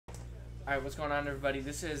Alright, what's going on, everybody?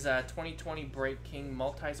 This is 2020 Break King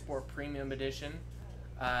Multi-Sport Premium Edition.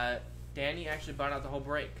 Danny actually bought out the whole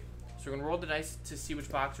break. So we're going to roll the dice to see which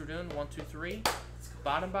box we're doing. 1, 2, 3.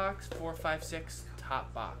 Bottom box, 4, 5, 6.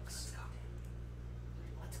 Top box.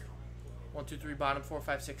 1, 2, 3, bottom, 4,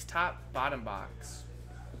 5, 6, top, bottom box.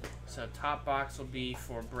 So top box will be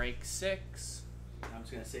for break 6. I'm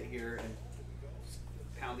just going to sit here and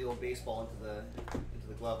pound the old baseball into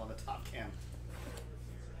the glove on the top cam.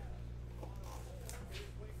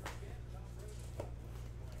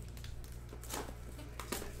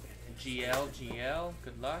 GL,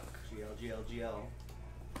 good luck. GL.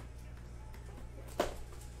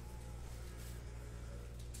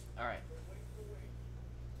 Alright.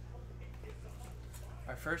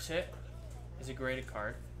 Our first hit is a graded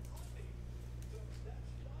card.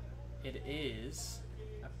 It is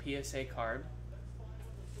a PSA card.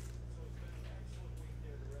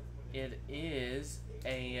 It is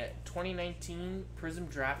a 2019 Prism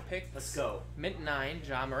Draft Pick. Let's go. Mint 9,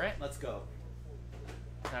 Ja Morant. Let's go.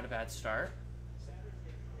 Not a bad start.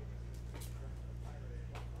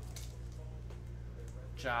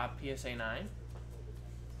 Ja PSA 9.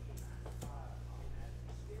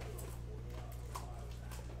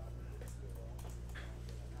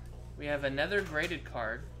 We have another graded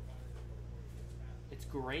card. It's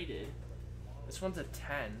graded. This one's a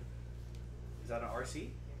 10. Is that an RC?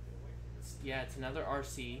 Yeah, it's another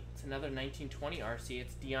RC. It's another 1920 RC.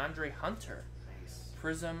 It's DeAndre Hunter. Nice.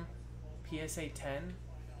 Prism PSA 10.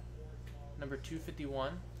 Number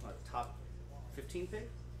 251. What, top 15 pick?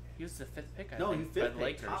 He was the 5th pick, I No, think, he by 5th the pick.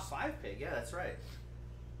 Lakers. Top 5 pick. Yeah, that's right.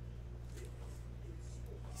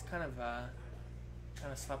 He's kind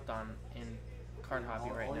of slept on in card hobby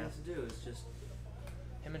right all now. he has to do is just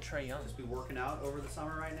Him and Trae Young. be working out over the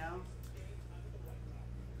summer right now.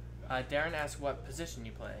 Darren asked what position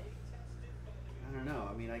you play. I don't know.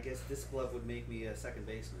 I mean, I guess this glove would make me a second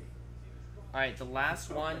baseman. All right, the last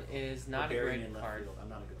one is not a Buried graded in left card. field. I'm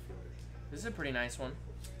not a good fielder. This is a pretty nice one.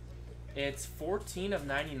 It's 14 of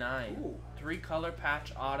 99. Ooh. 3-color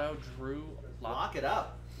patch auto Drew Lock. Lock it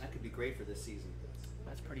up. That could be great for this season.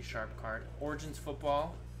 That's a pretty sharp card. Origins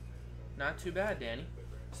football. Not too bad, Danny.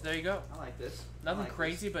 So there you go. I like this. Nothing I like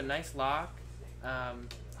crazy, this. but nice lock.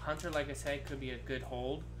 Hunter, like I said, could be a good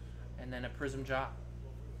hold. And then a Prism Jock.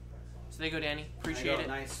 So there you go, Danny. Appreciate it.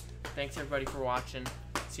 Nice. Thanks, everybody, for watching.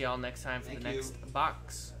 See y'all next time for the next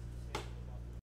box.